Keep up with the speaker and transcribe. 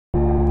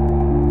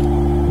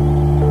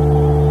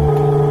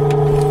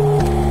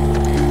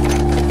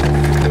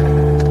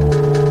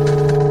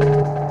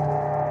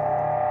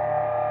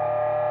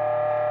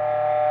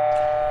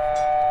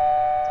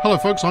Hello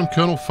folks, I'm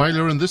Colonel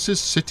Failure and this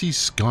is Cities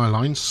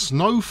Skylines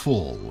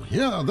Snowfall.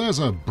 Yeah, there's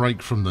a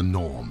break from the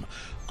norm.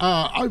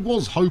 I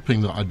was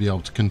hoping that I'd be able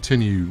to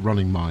continue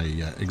running my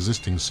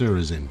existing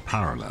series in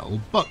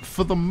parallel, but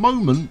for the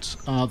moment,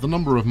 the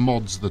number of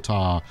mods that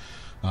are,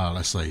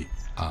 let's say,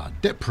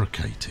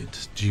 deprecated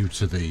due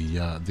to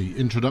the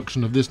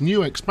introduction of this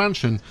new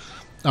expansion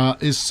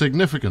is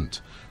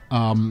significant.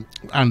 And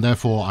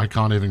therefore I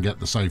can't even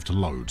get the save to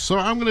load. So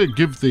I'm going to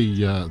give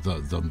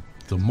the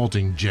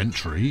modding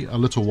gentry a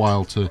little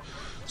while to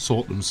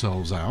sort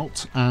themselves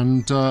out,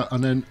 and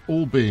then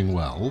all being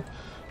well,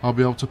 I'll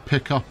be able to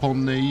pick up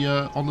on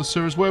the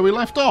series where we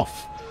left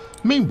off.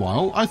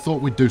 Meanwhile, I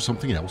thought we'd do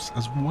something else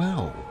as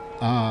well.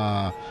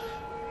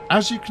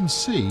 As you can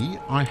see,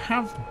 I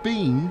have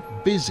been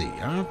busy.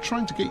 I'm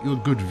trying to get you a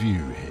good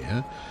view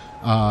here.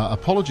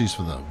 Apologies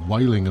for the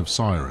wailing of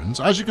sirens.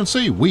 As you can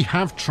see, we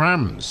have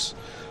trams.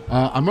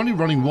 I'm only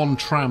running one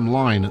tram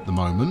line at the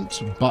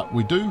moment, but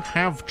we do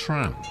have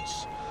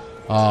trams.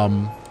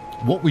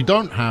 What we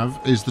don't have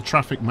is the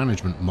traffic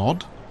management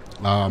mod,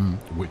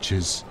 which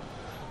is...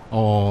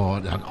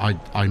 Oh,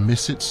 I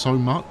miss it so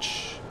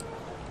much.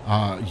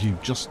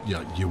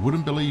 You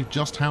wouldn't believe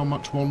just how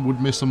much one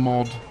would miss a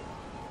mod.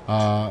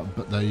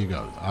 But there you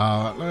go.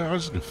 I'm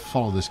just going to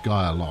follow this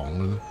guy along,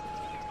 and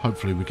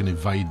hopefully we can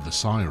evade the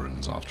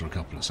sirens after a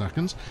couple of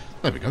seconds.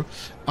 There we go.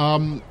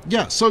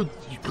 Yeah, so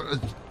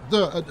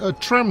the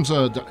trams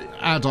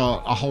add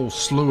a whole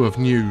slew of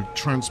new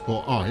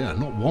transport. Oh yeah,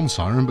 not one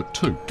siren, but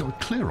two. Go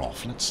clear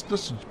off.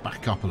 Let's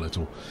back up a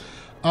little.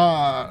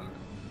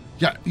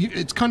 Yeah,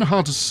 it's kind of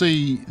hard to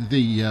see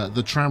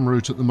the tram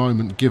route at the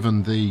moment,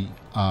 given the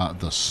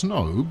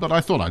snow. But I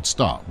thought I'd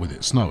start with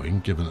it snowing,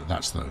 given that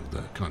that's the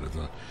kind of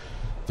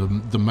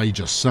the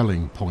major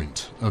selling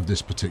point of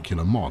this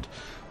particular mod.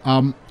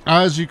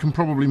 As you can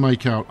probably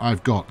make out,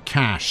 I've got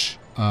cache.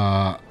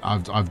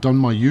 I've done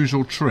my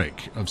usual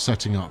trick of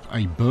setting up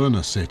a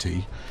burner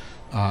city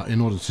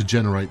in order to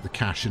generate the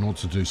cache, in order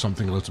to do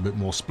something a little bit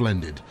more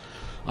splendid.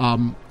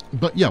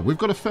 But yeah, we've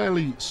got a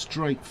fairly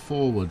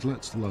straightforward...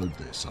 Let's load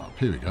this up.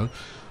 Here we go.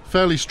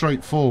 Fairly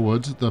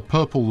straightforward. The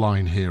purple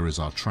line here is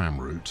our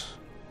tram route.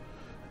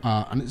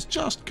 And it's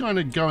just kind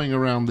of going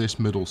around this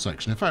middle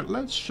section. In fact,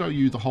 let's show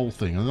you the whole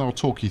thing, and then I'll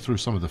talk you through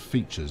some of the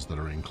features that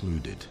are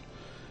included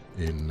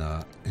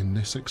in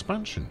this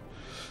expansion.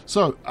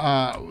 So,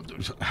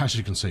 as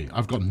you can see,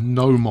 I've got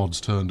no mods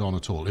turned on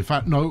at all. In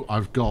fact, no,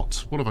 I've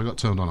got... What have I got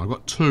turned on? I've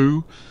got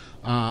two.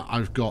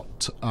 I've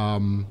got...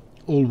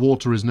 all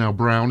water is now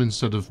brown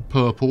instead of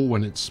purple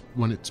when it's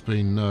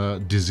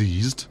been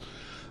diseased,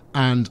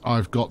 and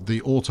I've got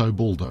the auto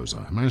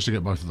bulldozer. I managed to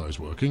get both of those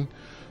working.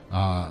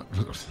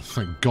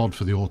 Thank God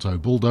for the auto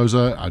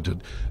bulldozer. I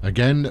did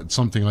again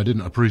something I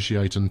didn't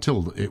appreciate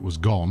until it was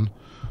gone,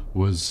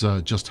 was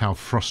just how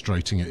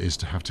frustrating it is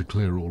to have to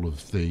clear all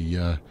of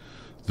the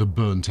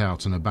burnt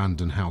out and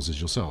abandoned houses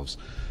yourselves.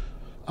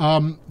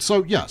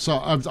 So yeah, so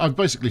I've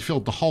basically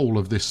filled the whole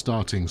of this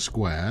starting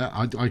square.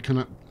 I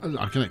can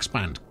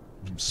expand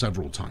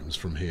several times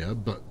from here,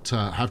 but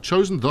have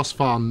chosen thus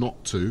far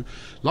not to,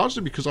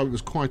 largely because I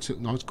was quite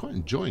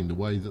enjoying the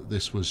way that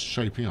this was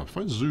shaping up. If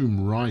I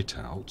zoom right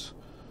out,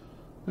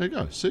 there you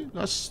go. See,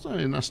 that's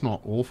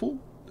not awful.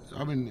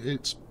 I mean,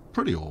 it's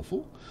pretty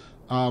awful,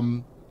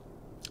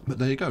 but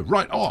there you go.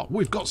 Right, oh,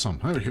 we've got some.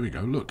 Oh, here we go.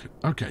 Look.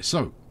 Okay,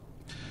 so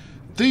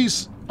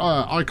these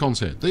icons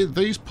here,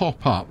 these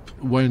pop up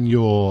when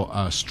your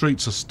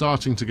streets are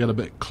starting to get a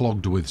bit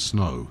clogged with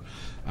snow.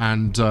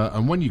 And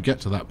when you get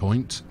to that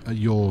point,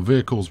 your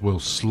vehicles will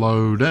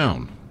slow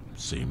down.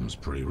 Seems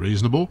pretty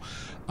reasonable.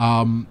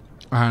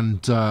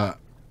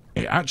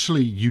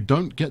 Actually, you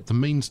don't get the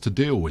means to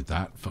deal with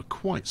that for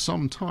quite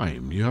some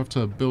time. You have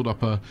to build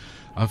up a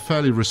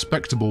fairly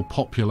respectable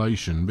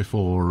population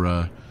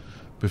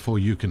before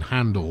you can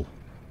handle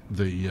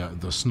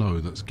the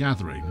snow that's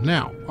gathering.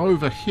 Now,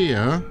 over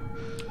here,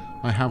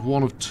 I have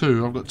one of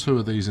two. I've got two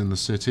of these in the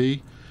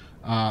city.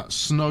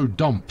 Snow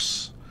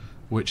dumps,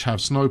 which have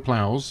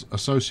snowplows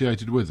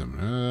associated with them.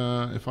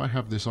 If I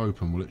have this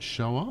open, will it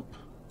show up?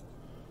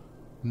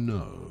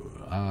 No.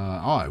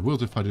 It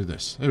will if I do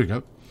this. There we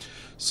go.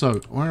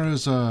 So,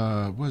 where's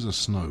a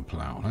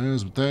snowplow?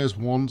 There's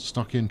one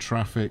stuck in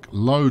traffic.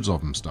 Loads of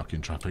them stuck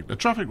in traffic. The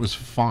traffic was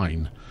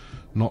fine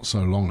not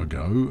so long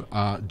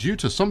ago, due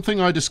to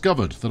something I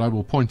discovered that I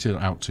will point it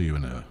out to you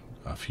in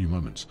a few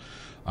moments.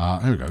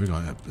 Here we go.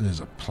 There's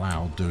a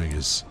plow doing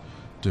his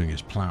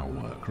plow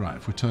work. Right,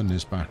 if we turn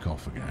this back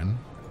off again,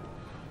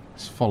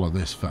 let's follow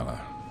this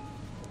fella.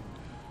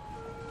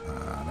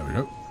 There we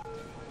go.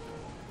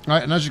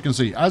 Right, and as you can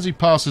see, as he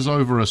passes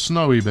over a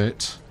snowy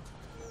bit,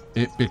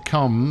 it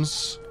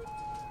becomes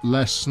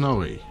less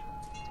snowy.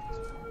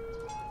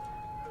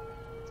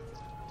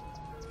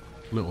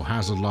 Little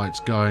hazard lights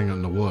going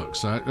and the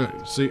works.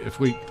 See,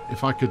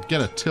 if I could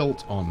get a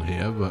tilt on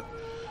here, but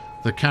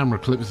the camera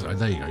clips.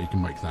 There you go. You can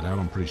make that out.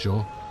 I'm pretty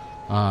sure.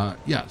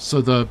 Yeah.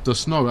 So the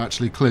snow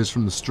actually clears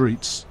from the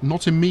streets.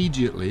 Not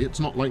immediately. It's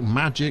not like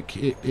magic.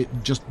 It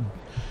just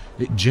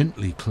it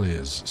gently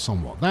clears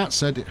somewhat. That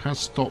said, it has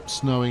stopped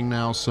snowing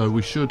now, so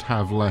we should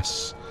have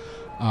less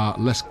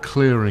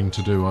clearing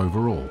to do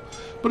overall.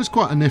 But it's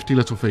quite a nifty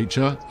little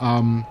feature.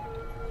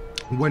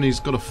 When he's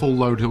got a full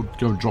load, he'll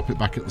go and drop it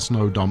back at the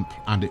snow dump,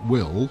 and it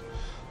will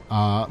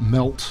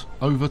melt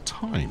over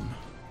time.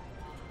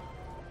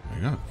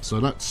 There you go. So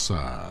that's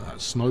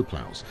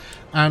Snowplows,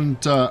 and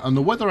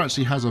the weather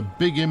actually has a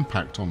big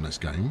impact on this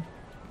game.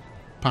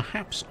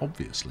 Perhaps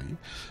obviously.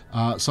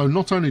 So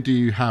not only do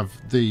you have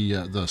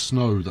the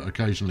snow that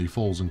occasionally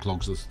falls and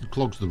clogs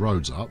the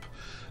roads up,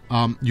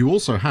 you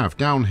also have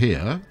down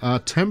here a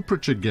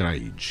temperature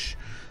gauge.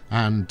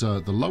 And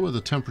the lower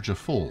the temperature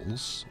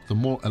falls, the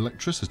more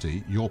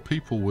electricity your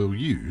people will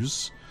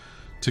use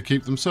to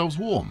keep themselves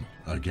warm.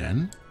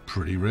 Again,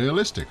 pretty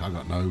realistic. I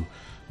got no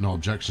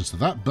objections to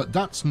that. But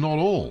that's not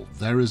all.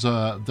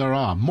 There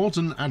are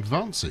modern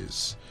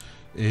advances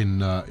in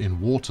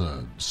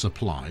water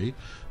supply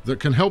that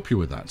can help you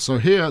with that. So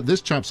here,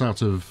 this chap's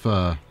out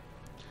of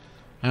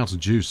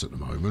juice at the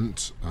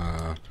moment.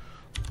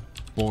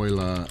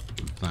 Boiler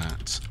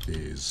that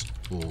is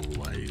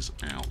always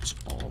out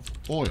of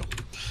oil.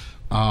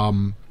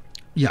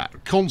 Yeah,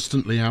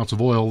 constantly out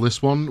of oil,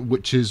 this one,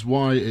 which is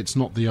why it's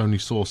not the only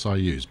source I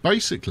use.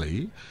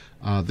 Basically,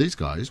 these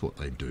guys, what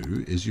they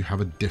do is you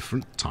have a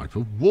different type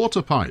of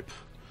water pipe.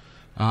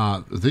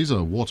 These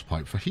are water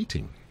pipe for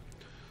heating.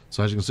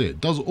 So as you can see,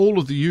 it does all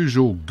of the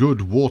usual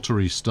good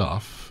watery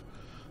stuff,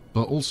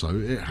 but also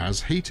it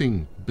has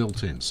heating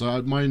built in.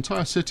 So my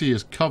entire city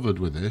is covered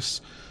with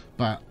this,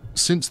 but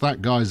since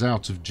that guy's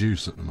out of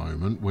juice at the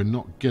moment, we're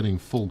not getting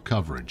full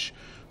coverage,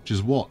 which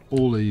is what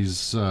all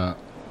these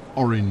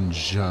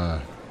orange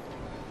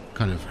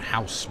kind of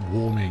house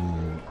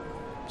warming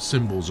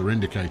symbols are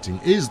indicating,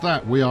 is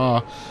that we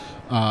are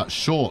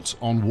short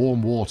on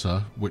warm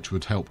water, which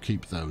would help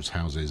keep those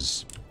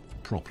houses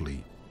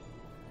properly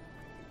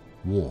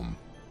warm.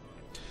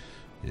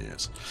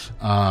 Yes.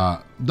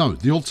 No,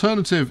 the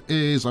alternative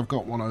is, I've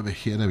got one over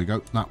here, there we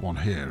go, that one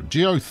here.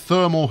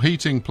 Geothermal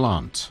heating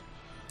plant.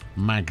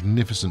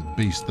 Magnificent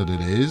beast that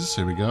it is.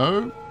 Here we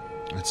go.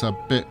 It's a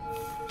bit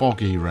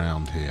foggy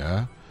round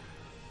here,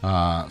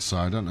 so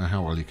I don't know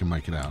how well you can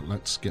make it out.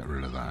 Let's get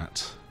rid of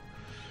that.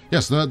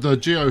 Yes, the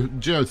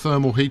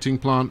geothermal heating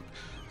plant,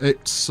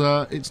 it's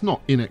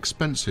not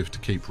inexpensive to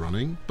keep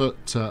running,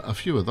 but a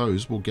few of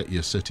those will get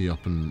your city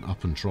up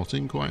and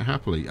trotting quite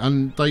happily,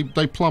 and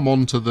they plumb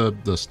onto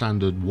the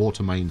standard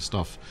water main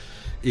stuff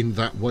in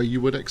that way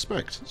you would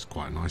expect. It's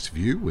quite a nice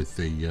view with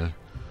the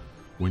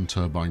wind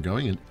turbine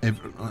going, and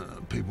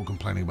people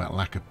complaining about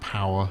lack of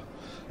power.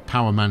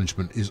 Power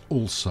management is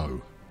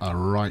also a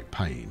right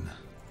pain.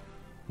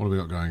 What have we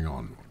got going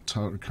on?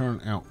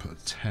 Current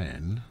output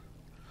 10.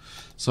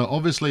 So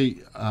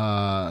obviously,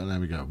 there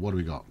we go. What do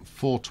we got?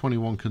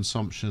 421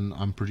 consumption.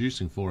 I'm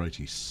producing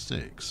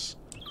 486.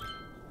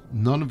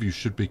 None of you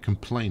should be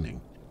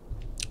complaining.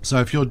 So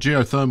if your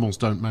geothermals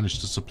don't manage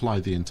to supply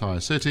the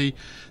entire city,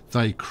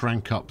 they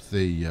crank up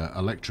the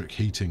electric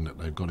heating that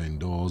they've got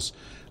indoors,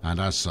 and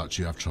as such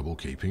you have trouble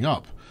keeping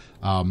up.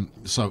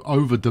 So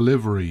over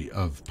delivery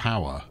of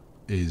power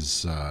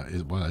is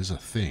a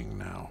thing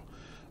now.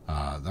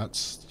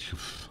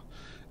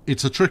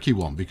 It's a tricky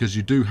one, because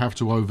you do have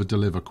to over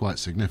deliver quite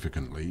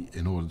significantly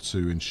in order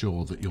to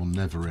ensure that you're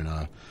never in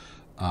a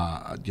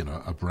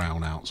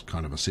brownout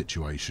kind of a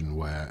situation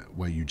where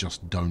you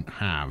just don't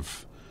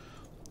have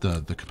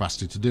the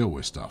capacity to deal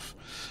with stuff.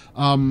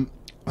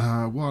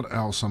 What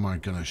else am I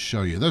going to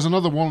show you? There's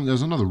another one.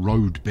 There's another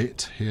road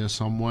bit here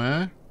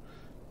somewhere.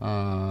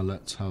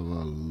 Let's have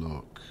a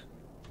look.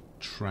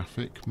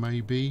 Traffic,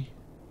 maybe.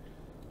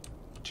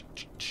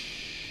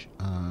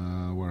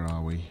 Where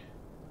are we?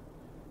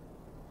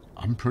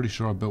 I'm pretty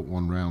sure I built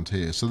one round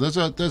here. So there's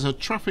a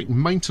traffic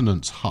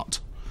maintenance hut.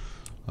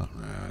 Oh,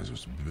 there's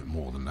just a bit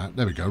more than that.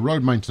 There we go.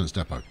 Road maintenance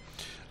depot.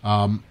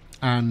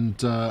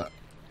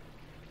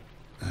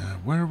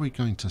 Where are we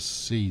going to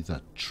see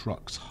the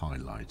trucks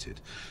highlighted?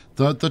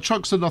 The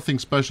trucks are nothing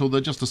special. They're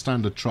just a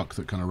standard truck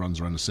that kind of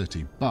runs around the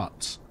city.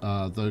 But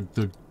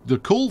the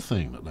cool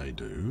thing that they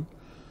do...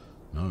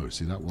 No,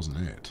 see, that wasn't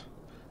it.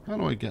 How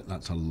do I get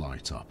that to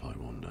light up, I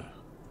wonder?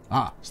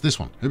 Ah, it's this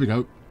one. Here we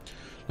go.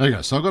 There you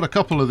go. So I've got a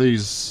couple of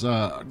these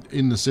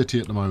in the city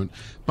at the moment.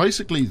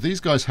 Basically, these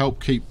guys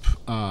help keep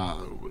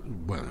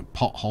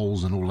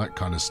potholes and all that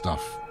kind of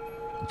stuff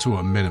to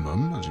a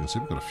minimum. As you can see,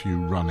 we've got a few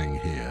running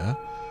here.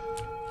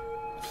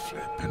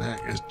 Flipping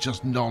heck, it's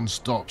just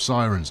non-stop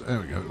sirens. There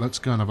we go. Let's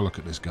go and have a look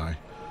at this guy.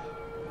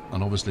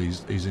 And obviously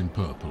he's in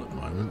purple at the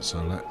moment,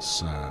 so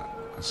let's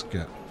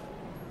get...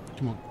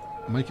 Come on,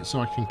 make it so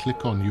I can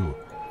click on you.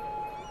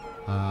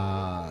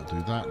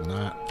 Do that and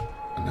that,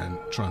 and then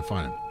try and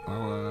find him.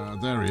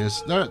 There he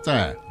is. There.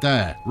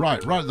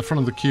 Right at the front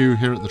of the queue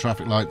here at the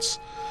traffic lights.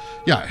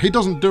 Yeah, he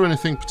doesn't do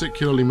anything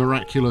particularly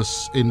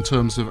miraculous in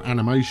terms of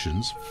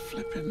animations.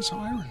 Flipping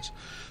sirens.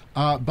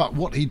 But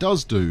what he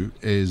does do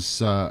is,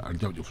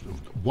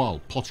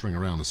 while pottering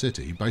around the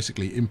city,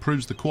 basically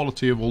improves the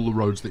quality of all the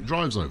roads that it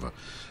drives over,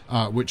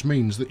 which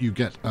means that you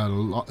get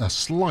a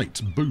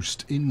slight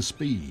boost in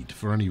speed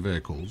for any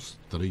vehicles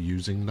that are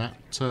using that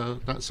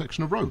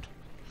section of road.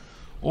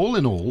 All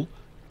in all,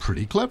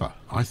 pretty clever,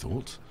 I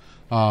thought.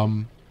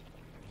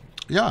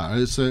 Yeah,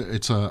 it's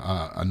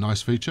a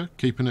nice feature,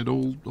 keeping it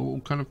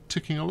all kind of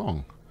ticking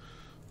along.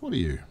 What are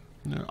you?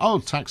 Oh,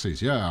 taxis.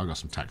 Yeah, I've got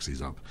some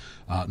taxis up.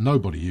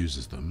 Nobody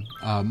uses them.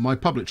 My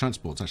public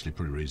transport's actually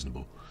pretty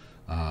reasonable.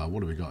 What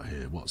do we got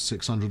here? What,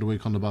 600 a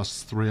week on the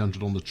bus,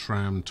 300 on the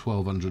tram,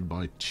 1,200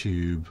 by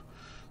tube,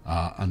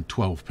 and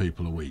 12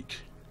 people a week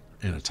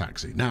in a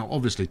taxi. Now,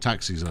 obviously,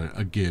 taxis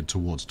are geared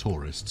towards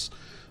tourists,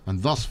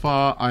 and thus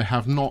far I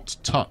have not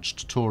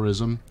touched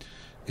tourism.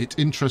 It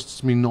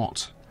interests me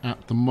not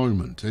at the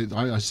moment.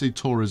 I see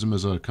tourism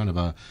as a kind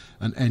of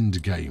an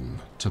end game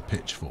to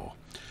pitch for.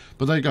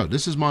 But there you go.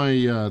 This is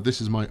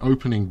my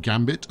opening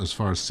gambit as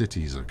far as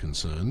cities are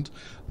concerned,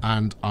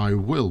 and I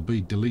will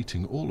be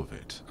deleting all of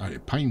it.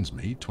 It pains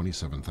me,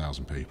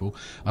 27,000 people.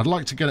 I'd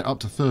like to get it up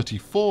to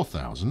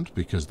 34,000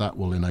 because that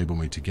will enable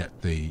me to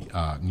get the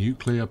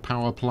nuclear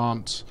power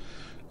plant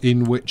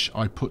in which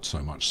I put so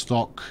much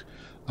stock.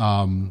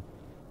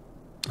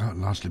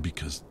 Largely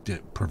because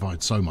it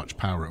provides so much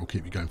power it will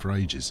keep you going for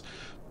ages.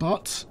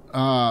 But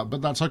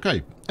that's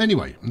okay.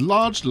 Anyway,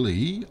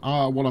 largely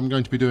what I'm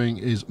going to be doing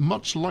is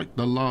much like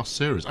the last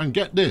series. And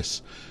get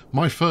this,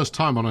 my first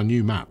time on a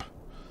new map.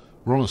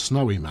 We're on a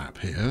snowy map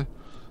here.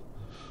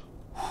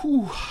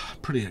 Whew,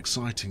 pretty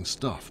exciting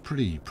stuff.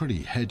 Pretty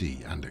heady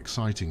and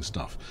exciting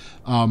stuff.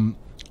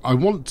 I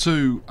want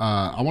to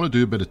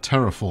do a bit of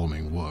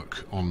terraforming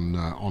work on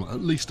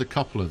at least a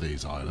couple of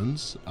these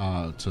islands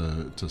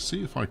to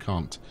see if I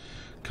can't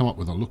come up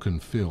with a look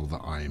and feel that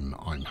I'm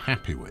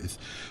happy with.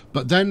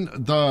 But then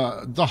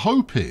the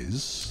hope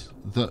is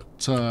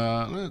that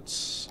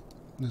let's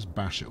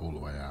bash it all the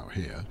way out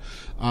here.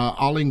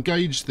 I'll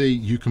engage the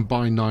you can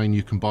buy 9,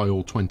 you can buy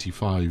all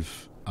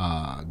 25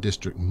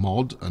 district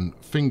mod, and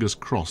fingers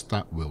crossed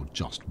that will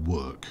just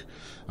work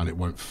and it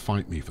won't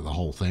fight me for the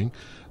whole thing.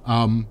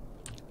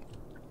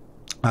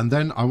 And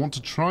then I want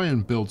to try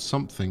and build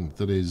something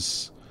that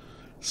is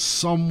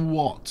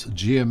somewhat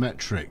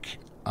geometric,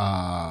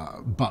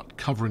 but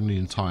covering the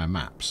entire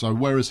map. So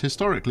whereas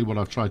historically what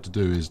I've tried to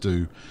do is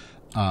do,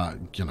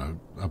 you know,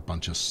 a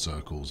bunch of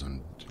circles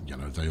and, you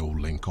know, they all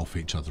link off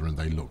each other and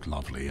they look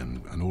lovely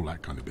and all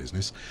that kind of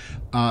business.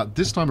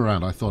 This time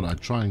around I thought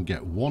I'd try and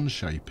get one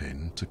shape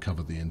in to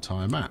cover the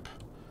entire map.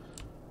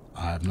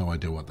 I have no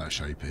idea what that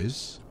shape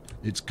is.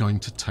 It's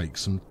going to take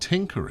some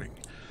tinkering.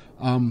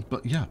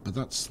 But yeah, but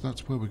that's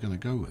where we're going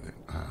to go with it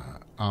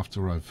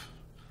after I've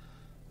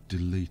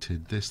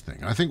deleted this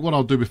thing. I think what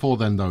I'll do before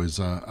then, though, is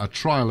a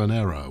trial and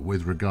error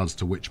with regards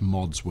to which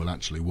mods will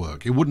actually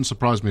work. It wouldn't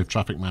surprise me if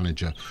Traffic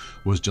Manager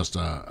was just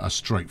a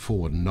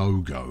straightforward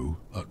no-go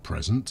at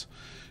present.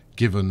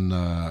 Given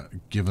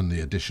the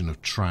addition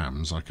of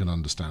trams, I can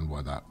understand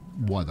why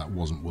that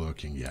wasn't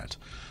working yet.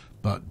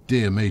 But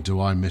dear me,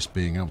 do I miss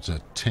being able to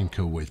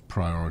tinker with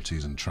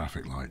priorities and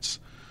traffic lights.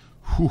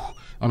 Whew.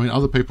 I mean,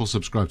 other people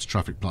subscribe to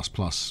Traffic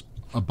Plus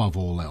above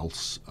all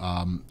else,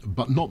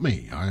 but not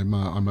me. I'm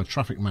a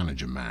Traffic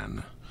Manager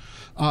man.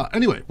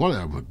 Anyway,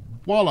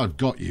 while I've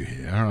got you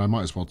here, I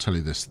might as well tell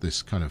you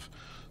this kind of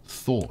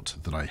thought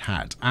that I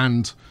had.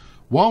 And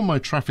while my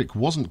traffic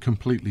wasn't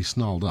completely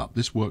snarled up,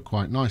 this worked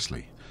quite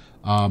nicely.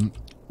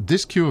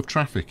 This queue of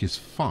traffic is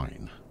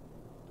fine,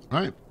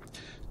 right?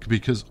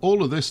 Because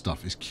all of this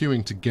stuff is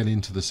queuing to get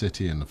into the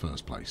city in the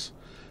first place,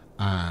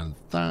 and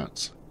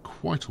that's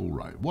quite all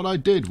right. What I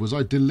did was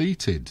I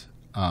deleted,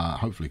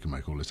 hopefully you can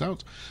make all this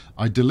out,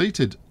 I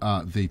deleted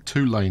the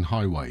 2-lane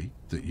highway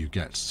that you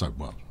get,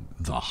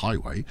 the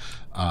highway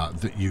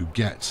that you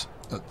get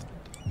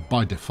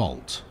by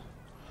default,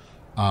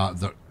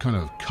 that kind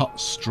of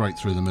cuts straight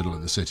through the middle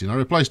of the city, and I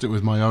replaced it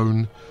with my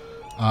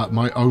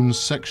own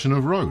section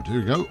of road. Here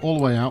we go, all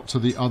the way out to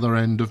the other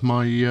end of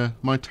my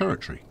my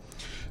territory.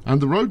 And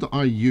the road that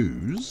I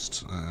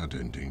used,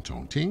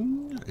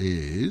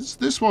 is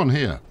this one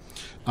here.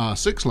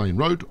 6-lane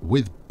road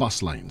with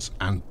bus lanes,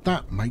 and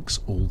that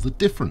makes all the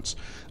difference.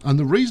 And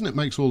the reason it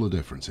makes all the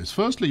difference is,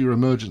 firstly, your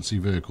emergency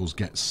vehicles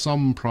get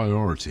some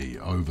priority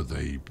over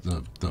the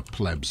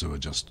plebs who are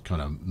just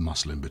kind of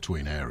muscling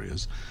between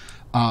areas.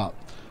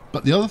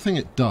 But the other thing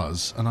it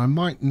does, and I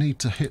might need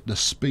to hit the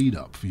speed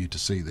up for you to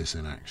see this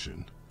in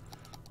action.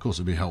 Of course,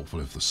 it'd be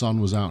helpful if the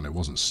sun was out and it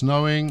wasn't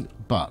snowing,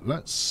 but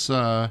let's...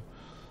 here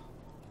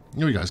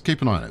we go, let's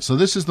keep an eye on it. So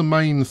this is the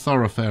main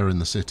thoroughfare in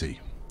the city.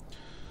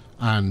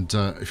 And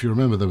if you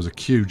remember, there was a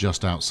queue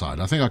just outside.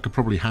 I think I could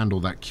probably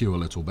handle that queue a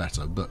little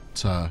better,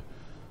 but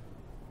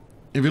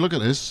if you look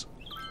at this,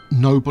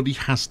 nobody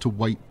has to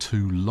wait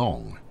too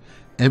long.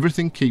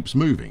 Everything keeps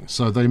moving.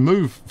 So they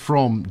move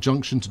from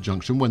junction to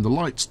junction. When the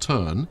lights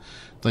turn,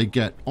 they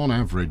get, on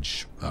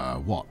average,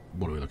 what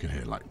are we looking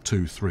here, like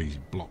 2-3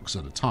 blocks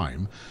at a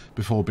time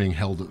before being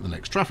held at the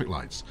next traffic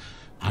lights.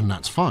 And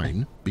that's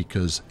fine,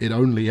 because it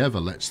only ever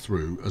lets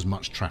through as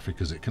much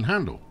traffic as it can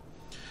handle.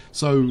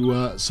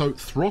 So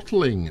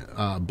throttling,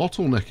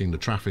 bottlenecking the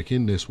traffic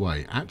in this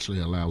way actually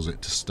allows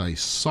it to stay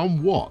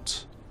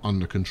somewhat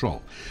under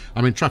control.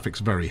 I mean, traffic's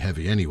very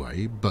heavy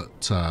anyway,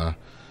 but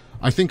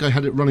I think I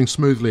had it running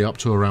smoothly up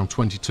to around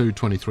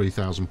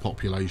 23,000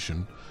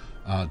 population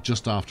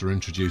just after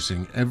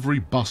introducing every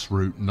bus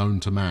route known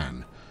to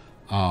man.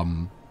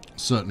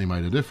 Certainly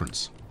made a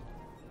difference.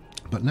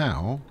 But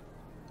now,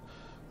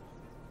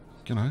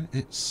 you know,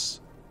 it's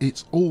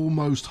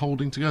almost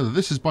holding together.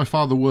 This is by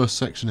far the worst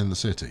section in the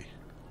city,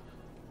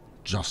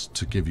 just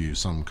to give you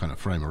some kind of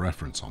frame of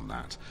reference on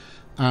that.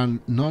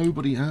 And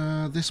nobody,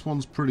 this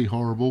one's pretty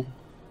horrible.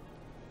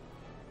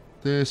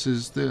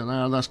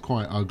 That's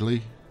quite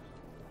ugly.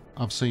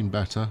 I've seen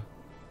better.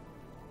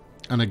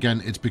 And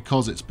again, it's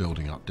because it's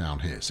building up down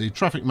here. See,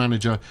 Traffic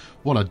Manager,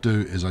 what I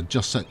do is I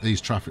just set these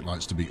traffic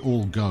lights to be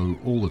all go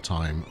all the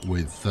time,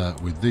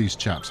 with these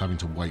chaps having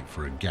to wait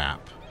for a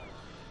gap.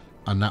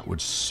 And that would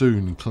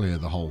soon clear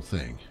the whole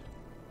thing.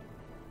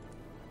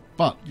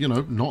 But, you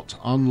know, not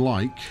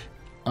unlike,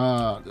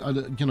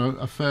 you know,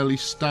 a fairly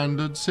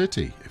standard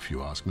city, if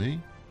you ask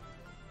me.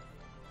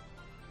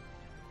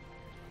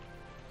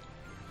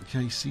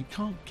 Okay, see,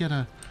 can't get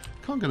a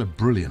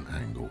brilliant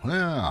angle.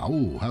 Ah,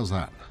 oh, how's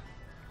that?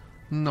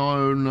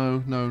 No,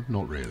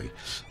 not really.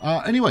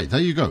 Anyway, there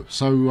you go.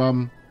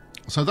 So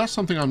that's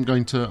something I'm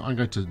going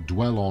to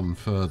dwell on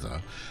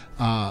further.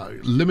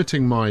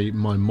 Limiting my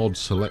mod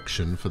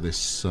selection for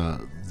this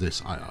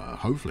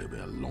hopefully it'll be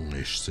a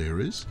longish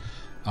series,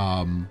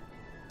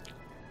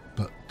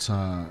 but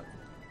yeah,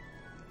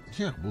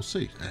 we'll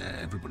see.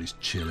 Everybody's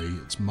chilly.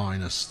 It's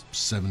minus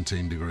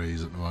 17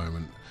 degrees at the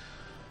moment.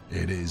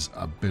 It is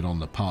a bit on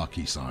the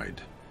parky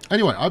side.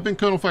 Anyway, I've been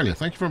Colonel Failure.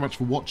 Thank you very much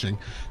for watching.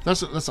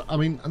 That's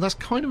kind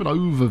of an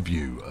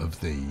overview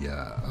of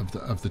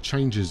the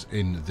changes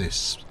in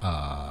this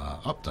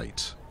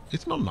update.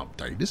 It's not an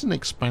update. It's an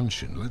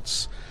expansion.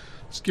 Let's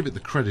give it the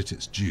credit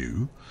it's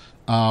due.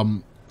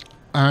 And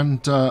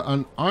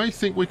I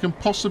think we can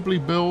possibly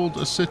build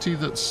a city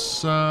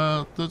that's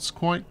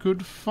quite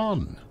good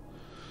fun.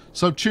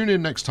 So tune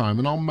in next time,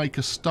 and I'll make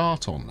a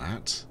start on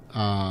that.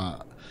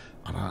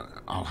 And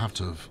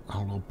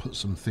I'll put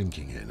some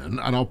thinking in, and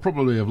I'll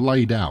probably have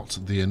laid out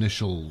the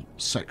initial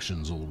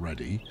sections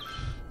already,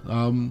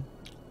 and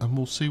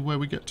we'll see where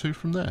we get to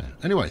from there.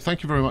 Anyway,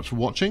 thank you very much for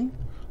watching.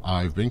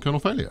 I've been Colonel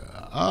Failure.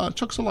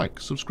 Chuck us a like,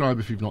 subscribe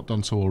if you've not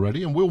done so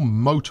already, and we'll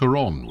motor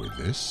on with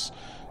this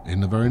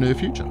in the very near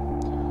future.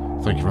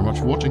 Thank you very much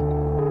for watching.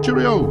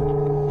 Cheerio!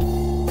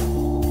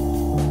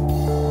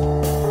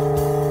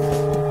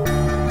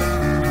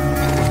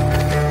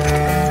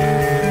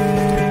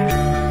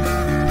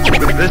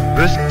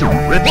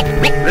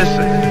 This